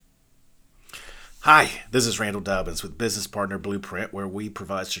Hi, this is Randall Dobbins with Business Partner Blueprint, where we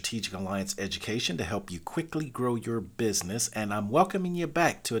provide strategic alliance education to help you quickly grow your business. And I'm welcoming you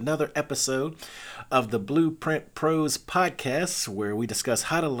back to another episode of the Blueprint Pros podcast, where we discuss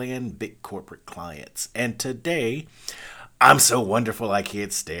how to land big corporate clients. And today, I'm so wonderful I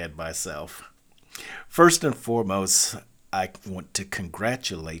can't stand myself. First and foremost, I want to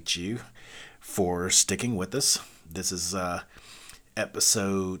congratulate you for sticking with us. This is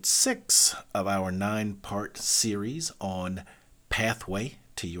episode 6 of our 9-part series on Pathway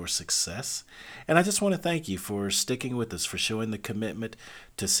to Your Success. And I just want to thank you for sticking with us, for showing the commitment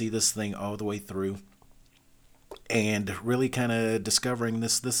to see this thing all the way through and really kind of discovering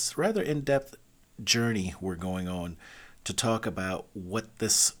this rather in-depth journey we're going on to talk about what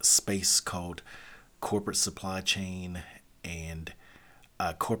this space called corporate supply chain and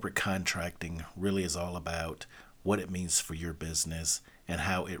corporate contracting really is all about, what it means for your business, and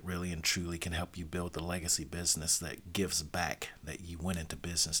how it really and truly can help you build the legacy business that gives back, that you went into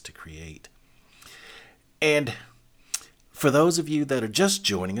business to create. And for those of you that are just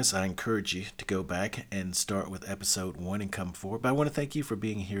joining us, I encourage you to go back and start with episode 1 and come forward. But I want to thank you for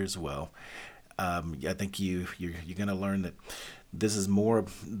being here as well. I think you're going to learn that this is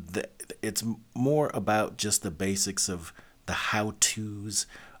it's more about just the basics of the how-tos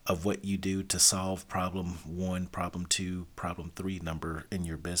of what you do to solve problem 1, problem 2, problem 3 number in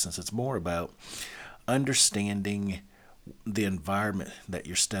your business. It's more about understanding the environment that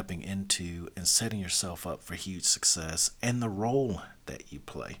you're stepping into and setting yourself up for huge success and the role that you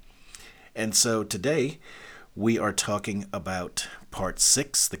play. And so today we are talking about part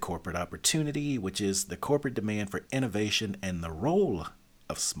 6, the corporate opportunity, which is the corporate demand for innovation and the role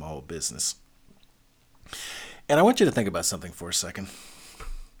of small business. And I want you to think about something for a second.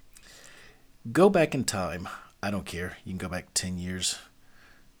 Go back in time. I don't care. You can go back 10 years,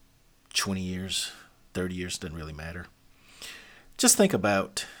 20 years, 30 years, doesn't really matter. Just think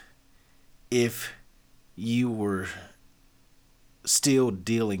about if you were still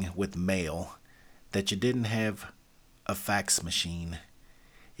dealing with mail, that you didn't have a fax machine,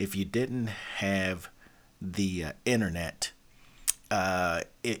 if you didn't have the internet,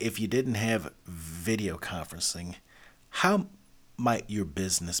 if you didn't have video conferencing, how might your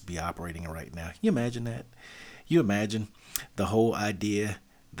business be operating right now? You imagine that? You imagine the whole idea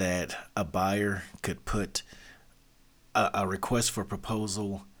that a buyer could put a request for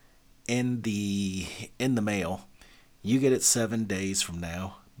proposal in the mail. You get it 7 days from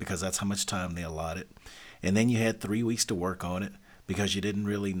now, because that's how much time they allot it. And then you had 3 weeks to work on it, because you didn't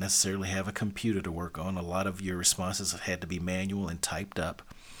really necessarily have a computer to work on. A lot of your responses had to be manual and typed up.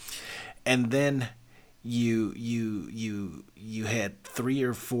 And then you had 3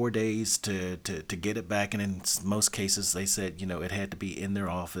 or 4 days to get it back, and in most cases they said it had to be in their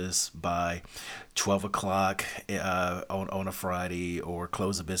office by 12 o'clock on a Friday, or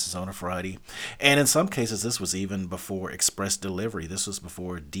close of business on a Friday. And in some cases this was even before express delivery. This was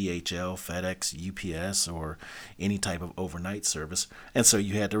before DHL, FedEx, UPS, or any type of overnight service. And so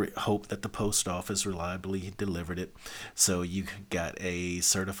you had to hope that the post office reliably delivered it, so you got a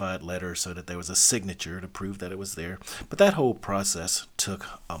certified letter so that there was a signature to prove that it was there. But that whole process took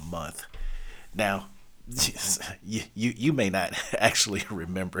a month. Now, you may not actually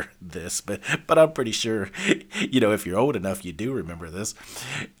remember this, but I'm pretty sure, if you're old enough, you do remember this.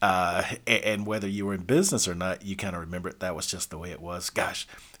 And whether you were in business or not, you kind of remember it. That was just the way it was. Gosh,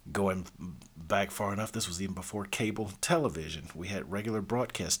 going back far enough, this was even before cable television. We had regular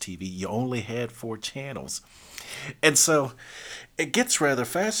broadcast TV. You only had 4 channels. And so it gets rather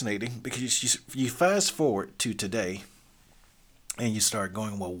fascinating, because you fast forward to today and you start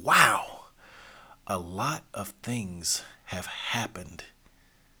going, well, wow, a lot of things have happened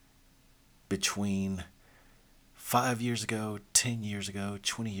between 5 years ago, 10 years ago,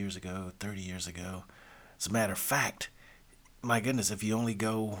 20 years ago, 30 years ago. As a matter of fact, my goodness, if you only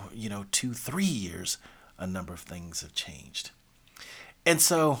go, 2, 3 years, a number of things have changed. And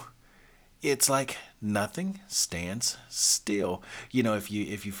so it's like nothing stands still. If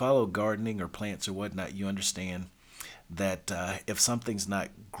you follow gardening or plants or whatnot, you understand that if something's not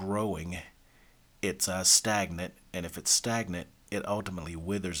growing, it's stagnant, and if it's stagnant, it ultimately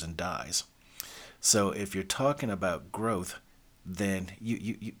withers and dies. So if you're talking about growth, then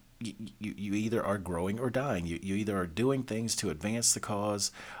you either are growing or dying. You either are doing things to advance the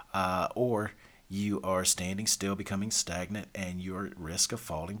cause, or you are standing still, becoming stagnant, and you're at risk of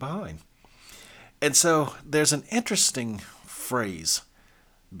falling behind. And so there's an interesting phrase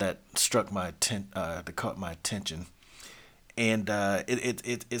that that caught my attention. And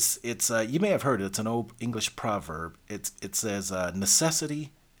it's you may have heard it. It's an old English proverb. It says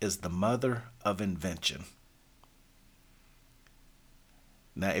necessity is the mother of invention.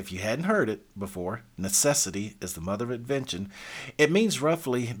 Now, if you hadn't heard it before, necessity is the mother of invention. It means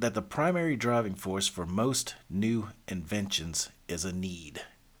roughly that the primary driving force for most new inventions is a need.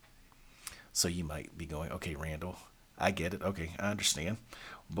 So you might be going, okay, Randall, I get it. Okay, I understand.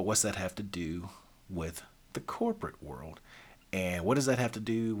 But what's that have to do with the corporate world? And what does that have to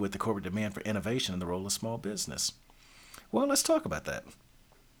do with the corporate demand for innovation and the role of small business? Well, let's talk about that.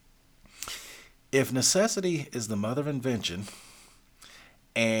 If necessity is the mother of invention,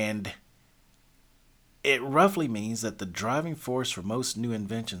 and it roughly means that the driving force for most new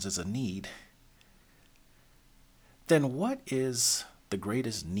inventions is a need, then what is the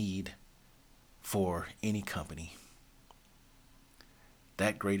greatest need for any company?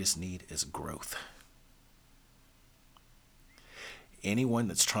 That greatest need is growth. Anyone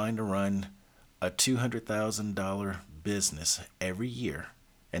that's trying to run a $200,000 business every year,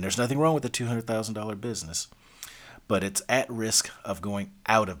 and there's nothing wrong with a $200,000 business, but it's at risk of going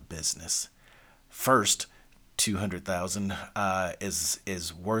out of business. First, 200,000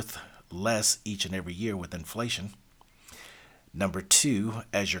 is worth less each and every year with inflation. Number two,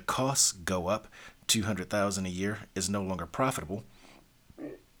 as your costs go up, 200,000 a year is no longer profitable.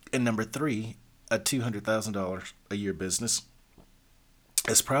 And number three, a $200,000 a year business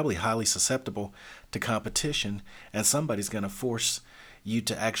is probably highly susceptible to competition, and somebody's going to force you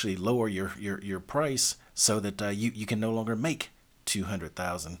to actually lower your price so that you can no longer make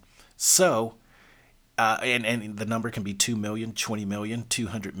 200,000. So, and the number can be 2 million, 20 million,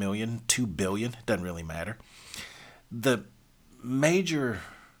 200 million, 2 billion, doesn't really matter. The major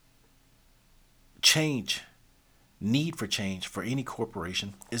need for change for any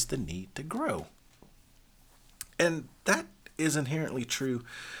corporation is the need to grow. And that is inherently true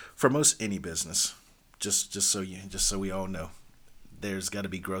for most any business. Just so we all know, there's got to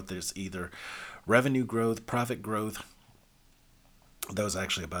be growth. There's either revenue growth, profit growth. Those are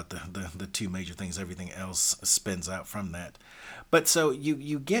actually about the two major things. Everything else spins out from that. But so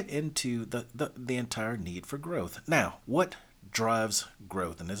you get into the entire need for growth. Now, what drives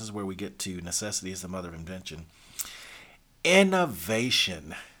growth? And this is where we get to necessity is the mother of invention.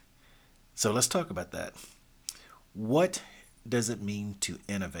 Innovation. So let's talk about that. What does it mean to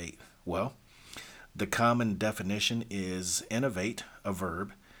innovate? Well, the common definition is innovate, a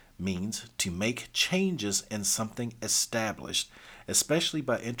verb, means to make changes in something established, especially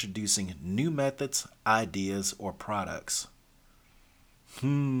by introducing new methods, ideas, or products.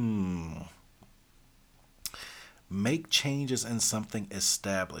 Make changes in something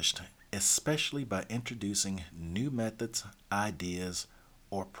established, especially by introducing new methods, ideas,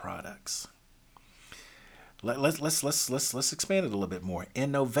 or products. Let's expand it a little bit more.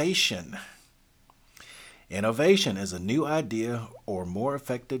 Innovation. Innovation is a new idea or more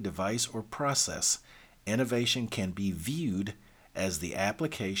effective device or process. Innovation can be viewed as the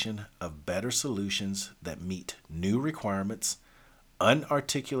application of better solutions that meet new requirements,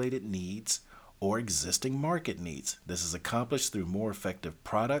 unarticulated needs, or existing market needs. This is accomplished through more effective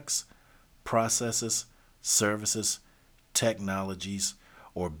products, processes, services, technologies,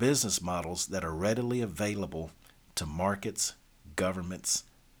 or business models that are readily available to markets, governments,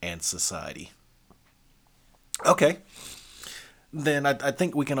 and society. Okay, then I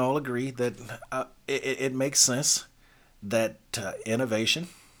think we can all agree that it makes sense that innovation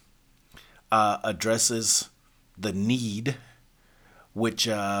addresses the need, which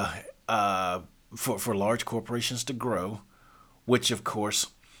for large corporations to grow, which of course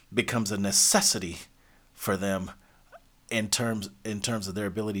becomes a necessity for them in terms of their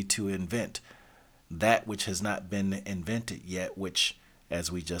ability to invent that which has not been invented yet, which,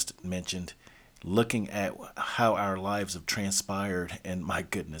 as we just mentioned, looking at how our lives have transpired in, my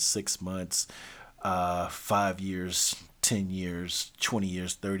goodness, 6 months, 5 years, 10 years, 20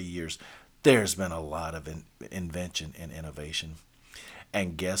 years, 30 years, there's been a lot of invention and innovation.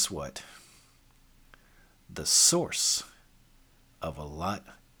 And guess what? The source of a lot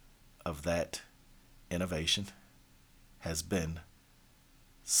of that innovation has been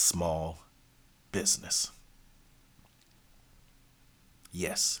small business.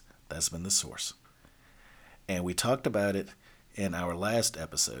 Yes, that's been the source. And we talked about it in our last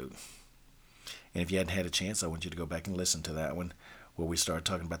episode. And if you hadn't had a chance, I want you to go back and listen to that one, where we started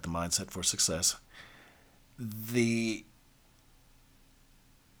talking about the mindset for success. The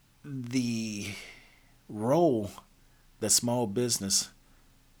role that small business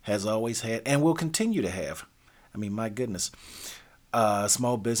has always had and will continue to have. I mean, my goodness,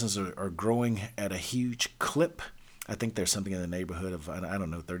 small businesses are growing at a huge clip. I think there's something in the neighborhood of, I don't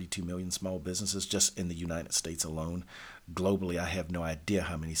know, 32 million small businesses just in the United States alone. Globally, I have no idea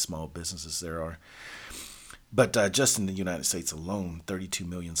how many small businesses there are. But just in the United States alone, 32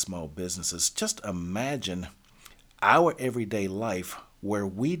 million small businesses. Just imagine our everyday life where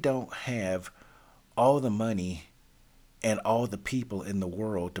we don't have all the money and all the people in the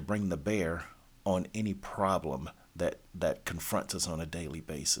world to bring the bear on any problem that confronts us on a daily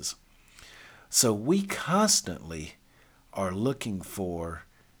basis. So we constantly are looking for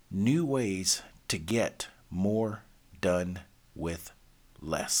new ways to get more done with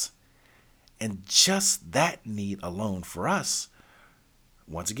less. And just that need alone for us,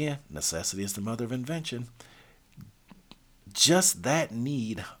 once again, necessity is the mother of invention. Just that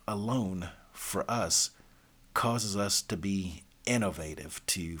need alone for us causes us to be innovative,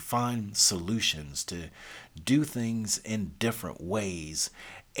 to find solutions, to do things in different ways,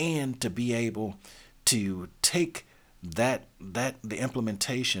 and to be able to take the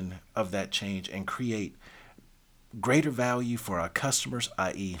implementation of that change and create greater value for our customers,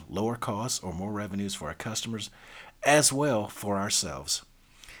 i.e., lower costs or more revenues for our customers, as well for ourselves.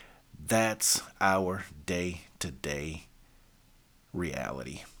 That's our day to day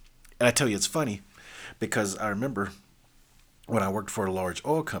reality. And I tell you, it's funny because I remember when I worked for a large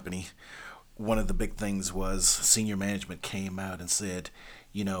oil company, one of the big things was senior management came out and said,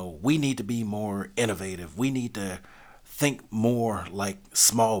 we need to be more innovative. We need to think more like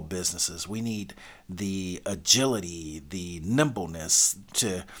small businesses. We need the agility, the nimbleness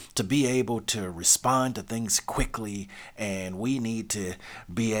to be able to respond to things quickly, and we need to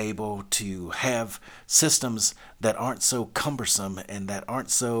be able to have systems that aren't so cumbersome and that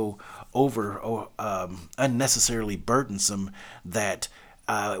aren't so over or unnecessarily burdensome that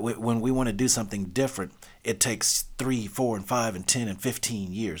when we want to do something different, it takes 3, 4, and 5, and 10, and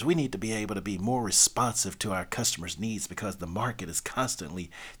 15 years. We need to be able to be more responsive to our customers' needs because the market is constantly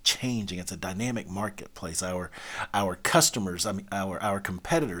changing. It's a dynamic marketplace. Our customers, our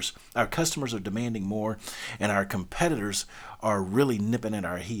competitors, our customers are demanding more, and our competitors are really nipping at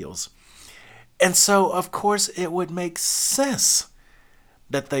our heels. And so, of course, it would make sense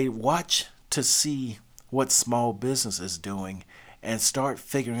that they watch to see what small business is doing and start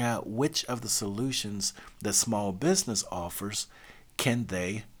figuring out which of the solutions that small business offers can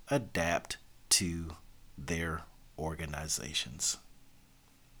they adapt to their organizations.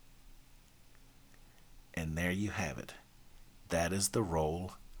 And there you have it. That is the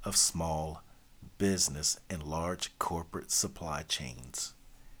role of small business in large corporate supply chains.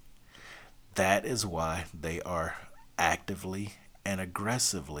 That is why they are actively and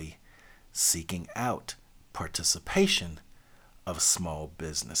aggressively seeking out participation of small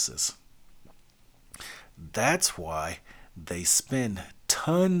businesses. That's why they spend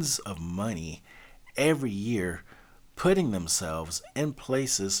tons of money every year putting themselves in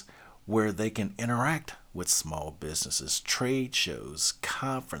places where they can interact with small businesses, trade shows,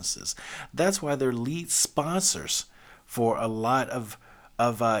 conferences. That's why they're lead sponsors for a lot of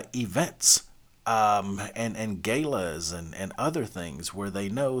events and galas and other things where they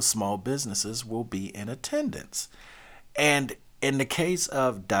know small businesses will be in attendance. And in the case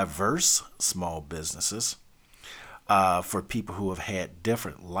of diverse small businesses, for people who have had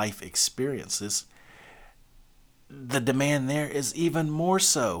different life experiences, the demand there is even more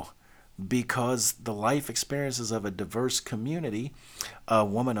so because the life experiences of a diverse community, a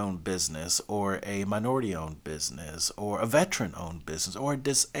woman-owned business or a minority-owned business or a veteran-owned business or a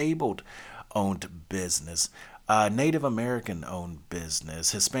disabled-owned business, Native American owned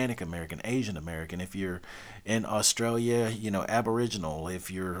business, Hispanic American, Asian American. If you're in Australia, Aboriginal.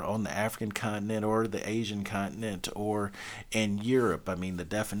 If you're on the African continent or the Asian continent or in Europe, I mean, the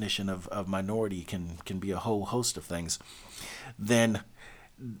definition of minority can be a whole host of things. Then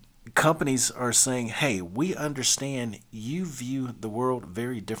companies are saying, hey, we understand you view the world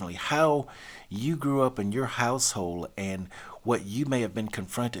very differently. How you grew up in your household and what you may have been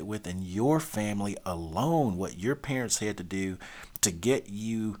confronted with in your family alone, what your parents had to do to get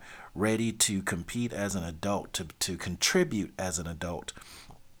you ready to compete as an adult, to contribute as an adult,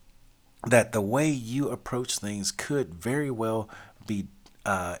 that the way you approach things could very well be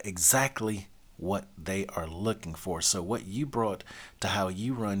exactly what they are looking for. So what you brought to how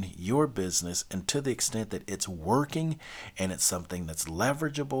you run your business, and to the extent that it's working and it's something that's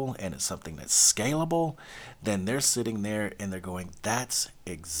leverageable and it's something that's scalable, then they're sitting there and they're going, that's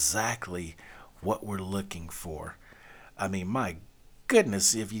exactly what we're looking for. I mean, my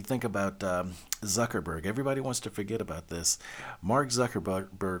goodness, if you think about Zuckerberg, everybody wants to forget about this. Mark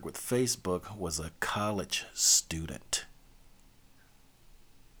Zuckerberg with Facebook was a college student.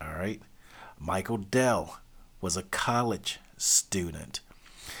 All right. Michael Dell was a college student.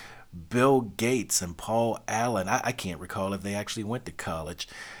 Bill Gates and Paul Allen, I can't recall if they actually went to college.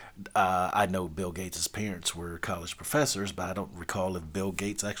 I know Bill Gates' parents were college professors, but I don't recall if Bill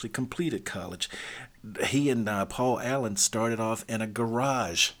Gates actually completed college. He and Paul Allen started off in a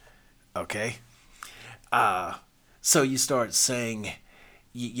garage. Okay? So you start saying,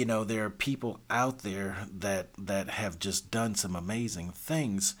 there are people out there that have just done some amazing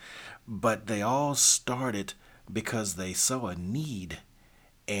things, but they all started because they saw a need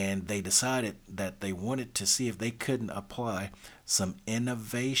and they decided that they wanted to see if they couldn't apply some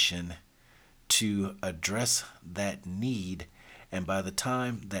innovation to address that need. And by the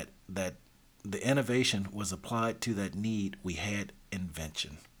time that the innovation was applied to that need, we had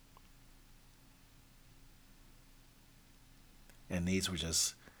invention. And these were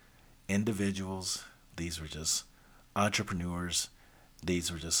just individuals, these were just entrepreneurs,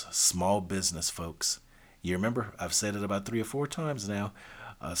 these were just small business folks. You remember, I've said it about 3 or 4 times now.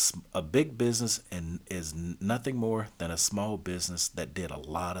 A big business is nothing more than a small business that did a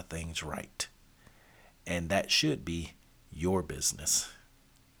lot of things right. And that should be your business.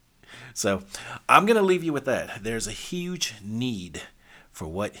 So I'm going to leave you with that. There's a huge need for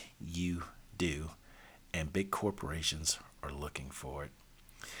what you do, and big corporations are looking for it.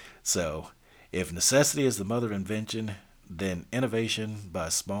 So if necessity is the mother of invention, then innovation by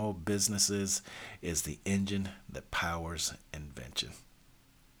small businesses is the engine that powers invention.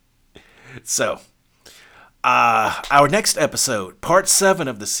 So, our next episode, part 7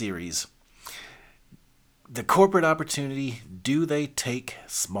 of the series, the corporate opportunity, do they take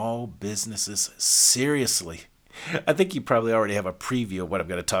small businesses seriously? I think you probably already have a preview of what I'm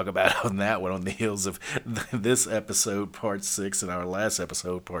going to talk about on that one on the heels of this episode, part 6, and our last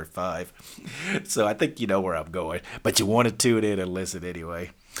episode, part 5. So I think you know where I'm going, but you want to tune in and listen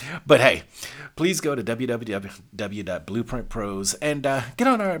anyway. But hey, please go to www.blueprintpros and get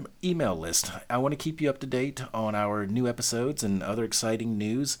on our email list. I want to keep you up to date on our new episodes and other exciting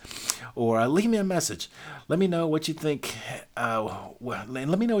news. Or leave me a message. Let me know what you think. Let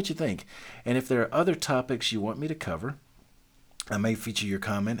me know what you think. And if there are other topics you want me to cover, I may feature your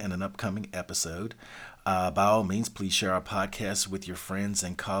comment in an upcoming episode. By all means, please share our podcast with your friends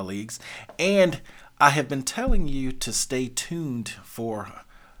and colleagues. And I have been telling you to stay tuned for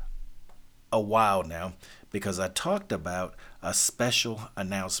a while now because I talked about a special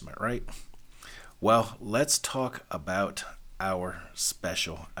announcement, right? Well, let's talk about our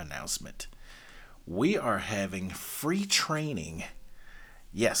special announcement. We are having free training.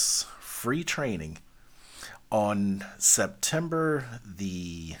 Yes, free training on September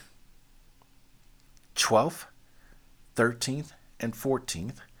the 12th, 13th, and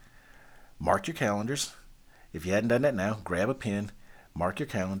 14th. Mark your calendars. If you hadn't done that now, grab a pen, mark your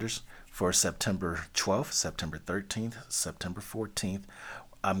calendars for September 12th, September 13th, September 14th.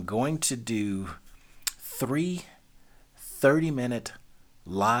 I'm going to do 3 30-minute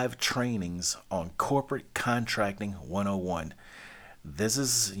live trainings on Corporate Contracting 101. This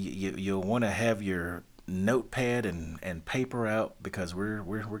is, you'll want to have your notepad and paper out because we're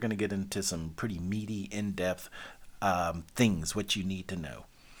going to get into some pretty meaty, in-depth things, what you need to know.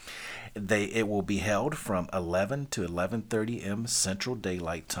 It will be held from 11 to 11:30 m Central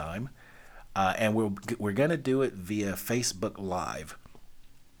Daylight Time, and we're going to do it via Facebook Live.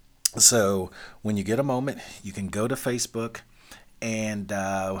 So when you get a moment, you can go to Facebook and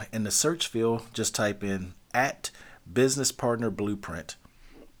in the search field, just type in @BusinessPartnerBlueprint.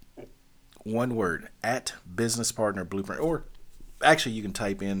 One word, @BusinessPartnerBlueprint. Or actually, you can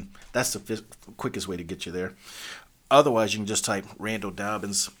type in, that's the quickest way to get you there. Otherwise, you can just type Randall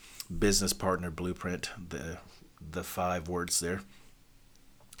Dobbins Business Partner Blueprint, the 5 words there,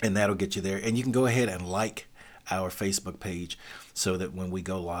 and that'll get you there. And you can go ahead and like our Facebook page so that when we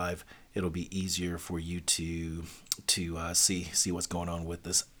go live, it'll be easier for you to see what's going on with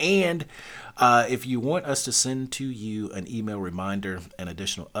us. And if you want us to send to you an email reminder and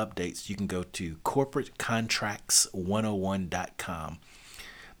additional updates, you can go to corporatecontracts101.com.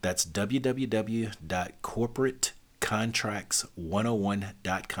 That's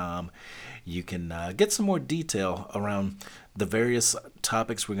www.corporatecontracts101.com. You can get some more detail around the various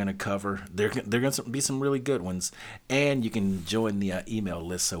topics we're going to cover. They're going to be some really good ones. And you can join the email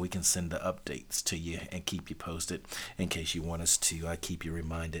list so we can send the updates to you and keep you posted in case you want us to keep you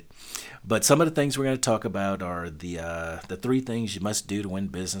reminded. But some of the things we're going to talk about are the 3 things you must do to win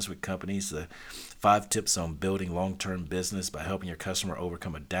business with companies, the 5 tips on building long-term business by helping your customer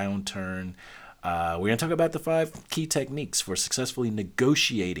overcome a downturn. We're going to talk about the 5 key techniques for successfully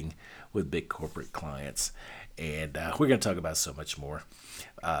negotiating with big corporate clients. And we're going to talk about so much more.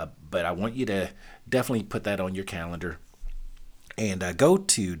 But I want you to definitely put that on your calendar. And go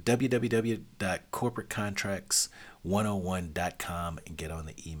to www.corporatecontracts101.com and get on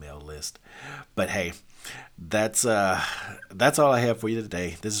the email list. But hey, that's all I have for you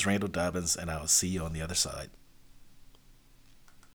today. This is Randall Dobbins, and I'll see you on the other side.